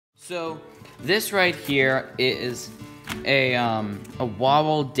So this right here is a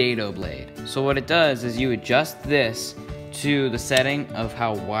wobble dado blade. So what it does is you adjust this to the setting of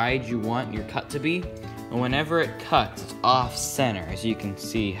how wide you want your cut to be, and whenever it cuts, it's off center. As you can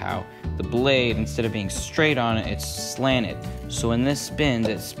see how the blade, instead of being straight on it, it's slanted. So when this spins,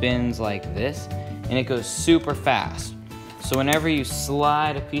 it spins like this, and it goes super fast. So whenever you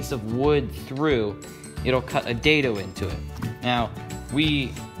slide a piece of wood through, it'll cut a dado into it. Now,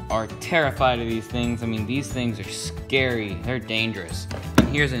 we are terrified of these things. I mean, these things are scary, they're dangerous. And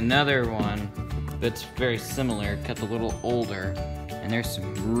here's another one that's very similar, cut a little older, and there's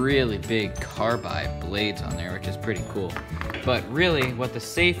some really big carbide blades on there, which is pretty cool. But really, what the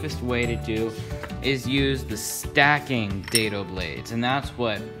safest way to do is use the stacking dado blades, and that's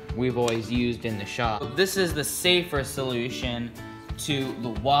what we've always used in the shop. This is the safer solution to the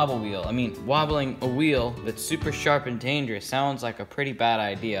wobble wheel. I mean, wobbling a wheel that's super sharp and dangerous sounds like a pretty bad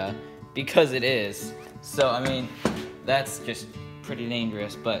idea, because it is. So, I mean, that's just pretty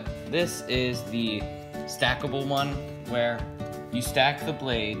dangerous. But this is the stackable one, where you stack the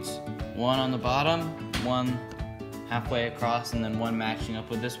blades, one on the bottom, one halfway across, and then one matching up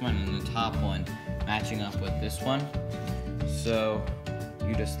with this one, and the top one matching up with this one. So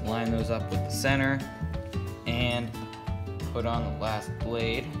you just line those up with the center and put on the last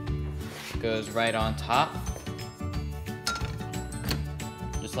blade. It goes right on top,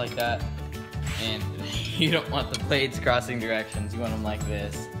 just like that. And you don't want the blades crossing directions, you want them like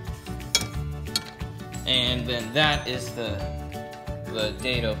this. And then that is the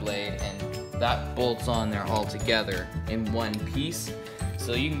dado blade, and that bolts on there all together in one piece.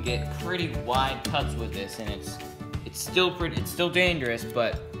 So you can get pretty wide cuts with this, and it's still dangerous,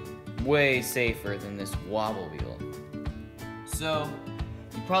 but way safer than this wobble wheel. So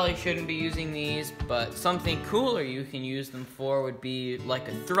you probably shouldn't be using these, but something cooler you can use them for would be like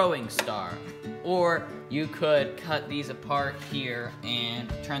a throwing star. Or you could cut these apart here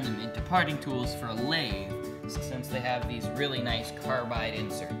and turn them into parting tools for a lathe, since they have these really nice carbide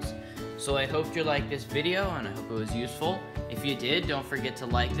inserts. So I hope you liked this video, and I hope it was useful. If you did, don't forget to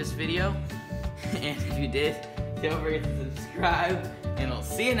like this video. And if you did, don't forget to subscribe, and I'll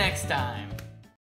see you next time.